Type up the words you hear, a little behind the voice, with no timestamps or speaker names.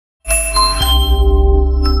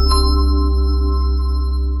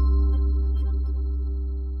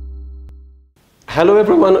Hello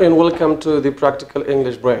everyone and welcome to the Practical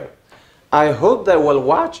English Brain. I hope that while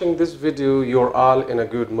watching this video you're all in a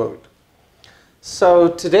good mood. So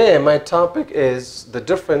today my topic is the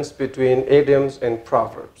difference between idioms and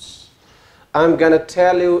proverbs. I'm going to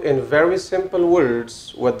tell you in very simple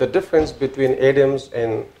words what the difference between idioms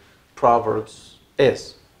and proverbs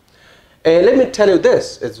is. And let me tell you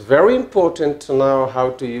this, it's very important to know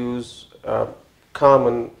how to use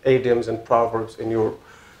common idioms and proverbs in your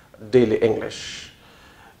daily English.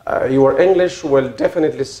 Your English will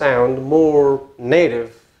definitely sound more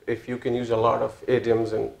native if you can use a lot of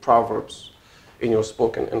idioms and proverbs in your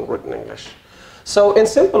spoken and written English. So in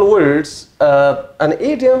simple words, an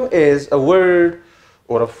idiom is a word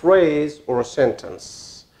or a phrase or a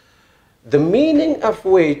sentence, the meaning of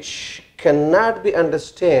which cannot be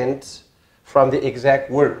understood from the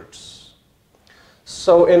exact words.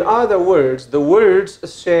 So in other words, the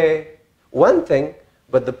words say one thing,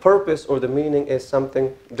 but the purpose or the meaning is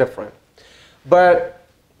something different. But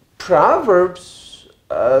proverbs,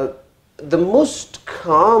 the most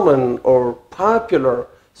common or popular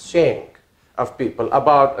saying of people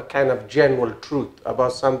about a kind of general truth,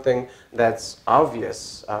 about something that's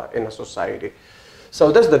obvious in a society.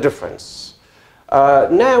 So that's the difference.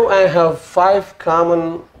 Now I have 5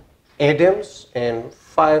 common idioms and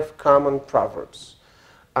 5 common proverbs.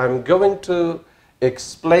 I'm going to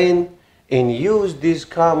explain and use these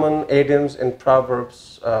common idioms and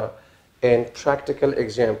proverbs in practical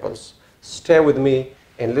examples. Stay with me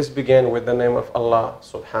and let's begin with the name of Allah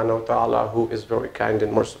subhanahu wa ta'ala, who is very kind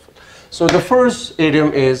and merciful. So the first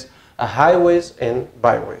idiom is highways and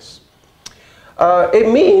byways. It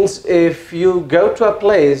means if you go to a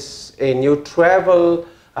place and you travel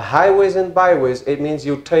highways and byways, it means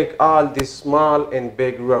you take all these small and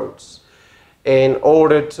big roads in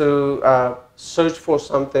order to search for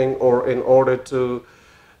something or in order to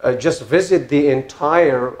just visit the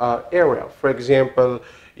entire area. For example,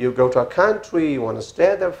 you go to a country, you want to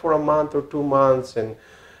stay there for a month or 2 months, and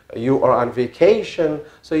you are on vacation.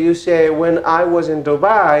 So you say, when I was in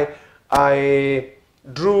Dubai, I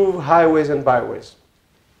drove highways and byways.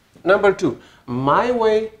 Number 2, my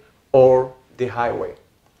way or the highway.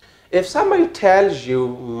 If somebody tells you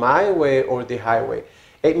my way or the highway,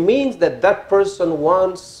 it means that that person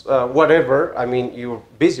wants whatever, I mean, you're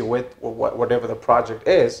busy with whatever the project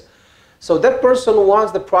is. So that person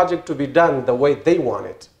wants the project to be done the way they want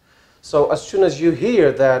it. So as soon as you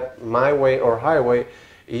hear that my way or highway,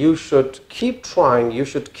 you should keep trying, you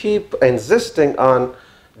should keep insisting on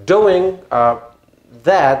doing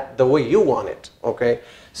that the way you want it, okay?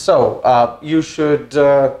 So you should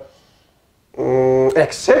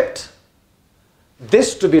accept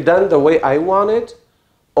this to be done the way I want it,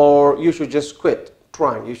 or you should just quit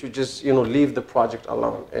trying. You should just, leave the project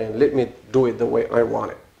alone and let me do it the way I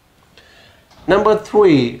want it. Number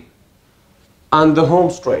 3, on the home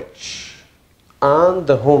stretch. On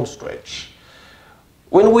the home stretch.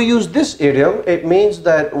 When we use this idiom, it means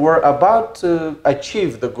that we're about to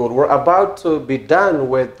achieve the goal. We're about to be done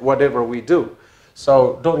with whatever we do.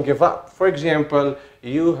 So don't give up. For example,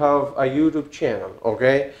 you have a YouTube channel,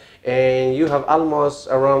 okay? And you have almost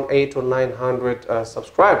around 800 or 900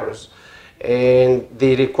 subscribers, and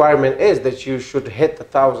the requirement is that you should hit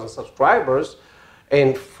 1,000 subscribers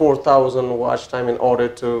and 4,000 watch time in order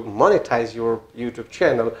to monetize your YouTube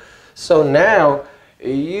channel. So now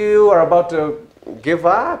you are about to give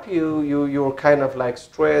up. You're kind of like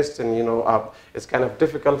stressed, and it's kind of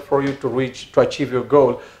difficult for you to achieve your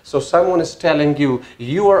goal. So someone is telling you,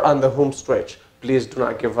 you are on the home stretch, please do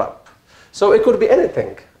not give up. So it could be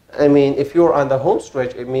anything. I mean, if you're on the home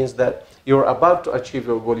stretch, it means that you're about to achieve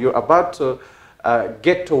your goal. You're about to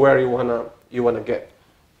get to where you wanna get.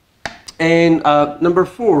 And number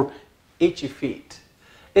 4, itchy feet.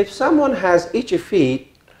 If someone has itchy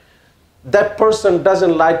feet, that person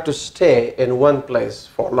doesn't like to stay in one place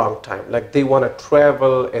for a long time. Like they want to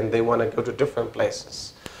travel and they want to go to different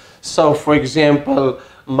places. So, for example,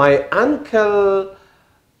 my uncle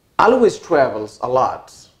always travels a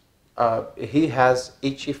lot. He has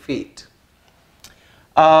itchy feet.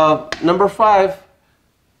 Number 5,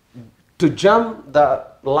 to jump the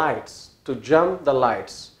lights. To jump the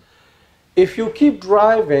lights. If you keep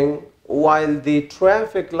driving while the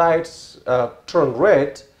traffic lights turn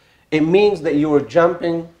red, it means that you are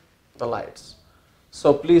jumping the lights.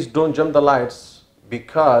 So please don't jump the lights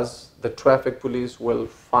because the traffic police will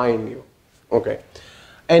fine you. Okay.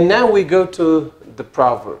 And now we go to the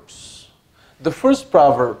proverbs. The first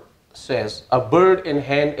proverb says, a bird in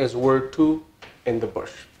hand is worth 2 in the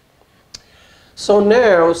bush. So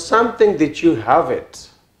now something that you have it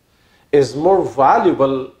is more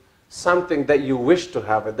valuable something that you wish to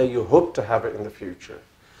have it, that you hope to have it in the future.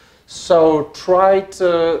 So try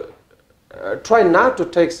not to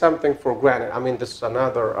take something for granted. I mean, this is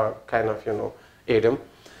another kind of, idiom.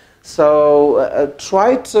 So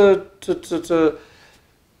try to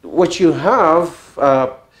what you have,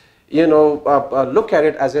 look at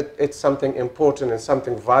it as it's something important and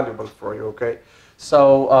something valuable for you, okay?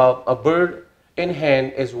 So a bird in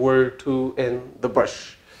hand is worth two in the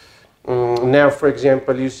bush. Now, for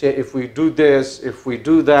example, you say, if we do this, if we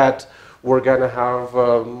do that, we're going to have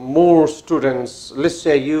more students. Let's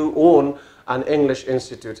say you own an English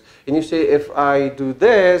institute. And you say, if I do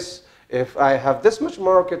this, if I have this much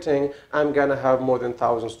marketing, I'm going to have more than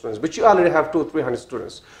 1,000 students. But you already have 200 or 300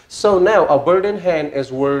 students. So now a bird in hand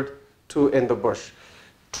is worth two in the bush.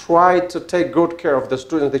 Try to take good care of the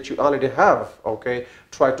students that you already have, okay?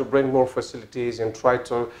 Try to bring more facilities and try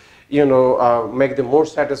to, make them more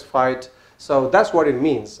satisfied. So that's what it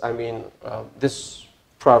means, I mean, this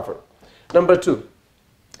proverb. Number 2,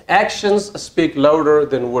 actions speak louder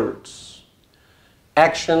than words.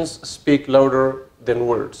 Actions speak louder than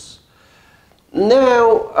words.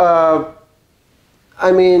 Now,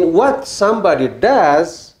 I mean, what somebody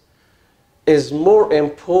does is more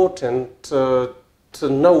important to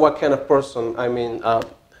know what kind of person, I mean,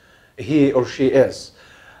 he or she is.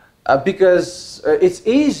 Because it's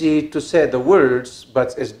easy to say the words,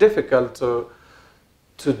 but it's difficult to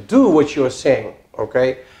do what you're saying,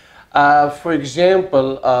 okay? For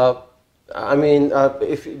example, I mean,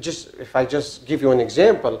 if I just give you an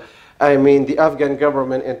example, I mean, the Afghan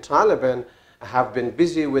government and Taliban have been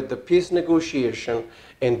busy with the peace negotiation,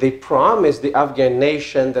 and they promised the Afghan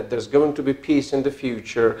nation that there's going to be peace in the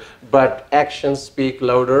future, but actions speak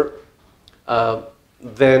louder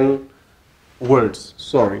than words.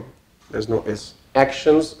 Sorry, there's no S.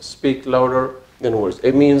 Actions speak louder than words.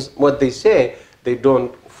 It means what they say, they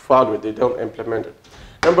don't follow it, they don't implement it.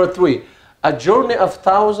 Number 3, a journey of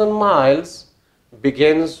 1,000 miles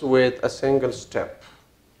begins with a single step.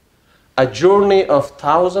 A journey of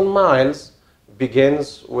 1,000 miles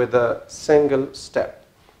begins with a single step.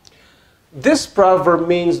 This proverb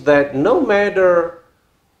means that no matter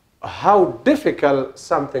how difficult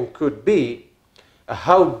something could be,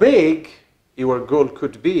 how big your goal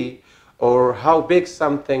could be, or how big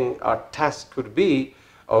something, a task could be,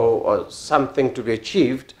 or something to be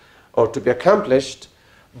achieved or to be accomplished,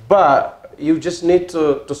 but you just need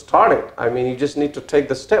to start it. I mean, you just need to take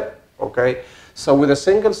the step, okay? So with a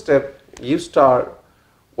single step, you start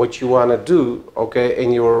what you want to do, okay,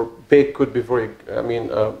 and your big could be very, I mean,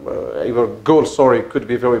 your goal, sorry, could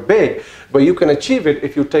be very big, but you can achieve it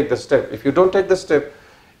if you take the step. If you don't take the step,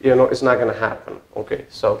 it's not going to happen, okay?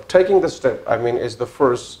 So taking the step, I mean, is the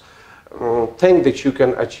first thing that you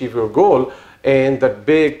can achieve your goal, and the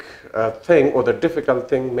big thing or the difficult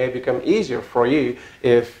thing may become easier for you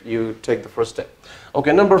if you take the first step.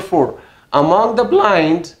 Okay, number 4, among the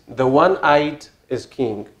blind, the one-eyed is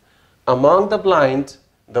king. Among the blind,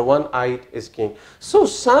 the one-eyed is king. So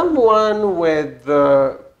someone with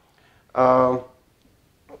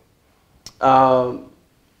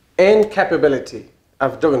incapability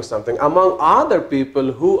of doing something, among other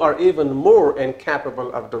people who are even more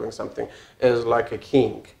incapable of doing something, is like a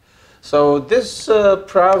king. So this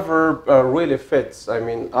proverb really fits, I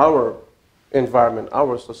mean, our environment,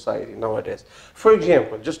 our society nowadays. For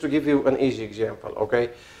example, just to give you an easy example, okay?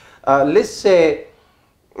 Let's say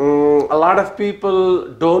a lot of people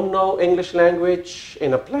don't know English language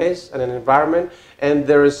in a place, in an environment, and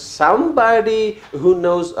there is somebody who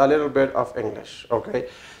knows a little bit of English, okay?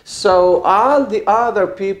 So all the other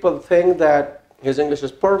people think that his English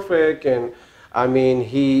is perfect, and I mean,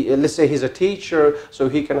 let's say he's a teacher, so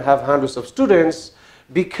he can have hundreds of students,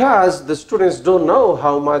 because the students don't know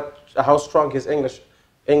how strong his English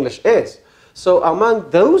is. So among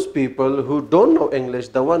those people who don't know English,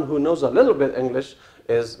 the one who knows a little bit English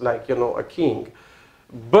is like, a king.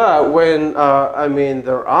 But when, I mean,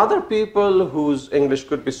 there are other people whose English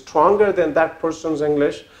could be stronger than that person's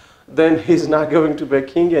English, then he's not going to be a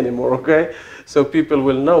king anymore, okay? So people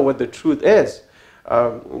will know what the truth is.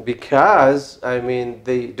 Because, I mean,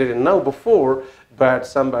 they didn't know before, but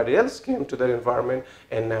somebody else came to that environment,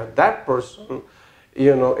 and now that person,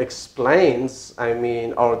 explains, I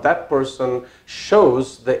mean, or that person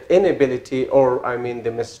shows the inability, or, I mean,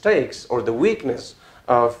 the mistakes or the weakness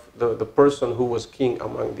of the person who was king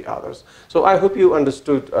among the others. So I hope you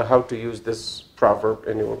understood how to use this proverb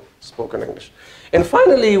in your spoken English. And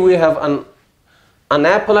finally, we have an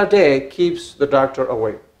apple a day keeps the doctor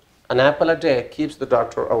away. An apple a day keeps the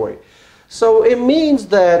doctor away. So it means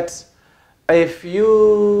that if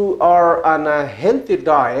you are on a healthy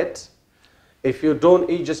diet if you don't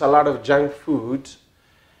eat just a lot of junk food,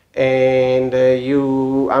 and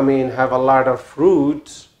have a lot of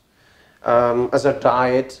fruit as a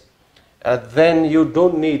diet, then you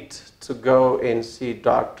don't need to go and see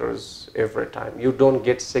doctors every time. You don't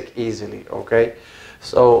get sick easily, okay?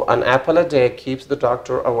 So an apple a day keeps the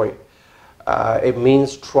doctor away. It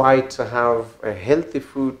means try to have a healthy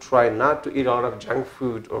food, try not to eat a lot of junk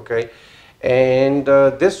food, okay? And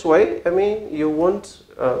this way, you won't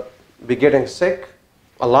be getting sick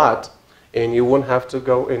a lot, and you won't have to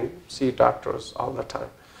go and see doctors all the time.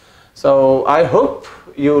 So I hope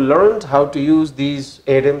you learned how to use these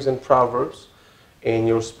idioms and proverbs in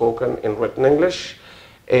your spoken and written English.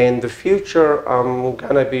 In the future, I'm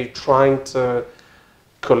gonna be trying to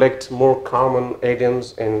collect more common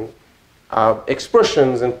idioms and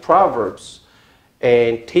expressions and proverbs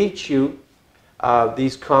and teach you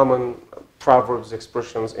these common proverbs,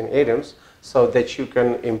 expressions, and idioms so that you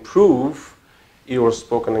can improve your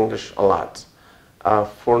spoken English a lot.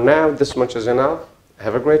 For now, this much is enough.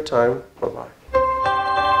 Have a great time. Bye-bye.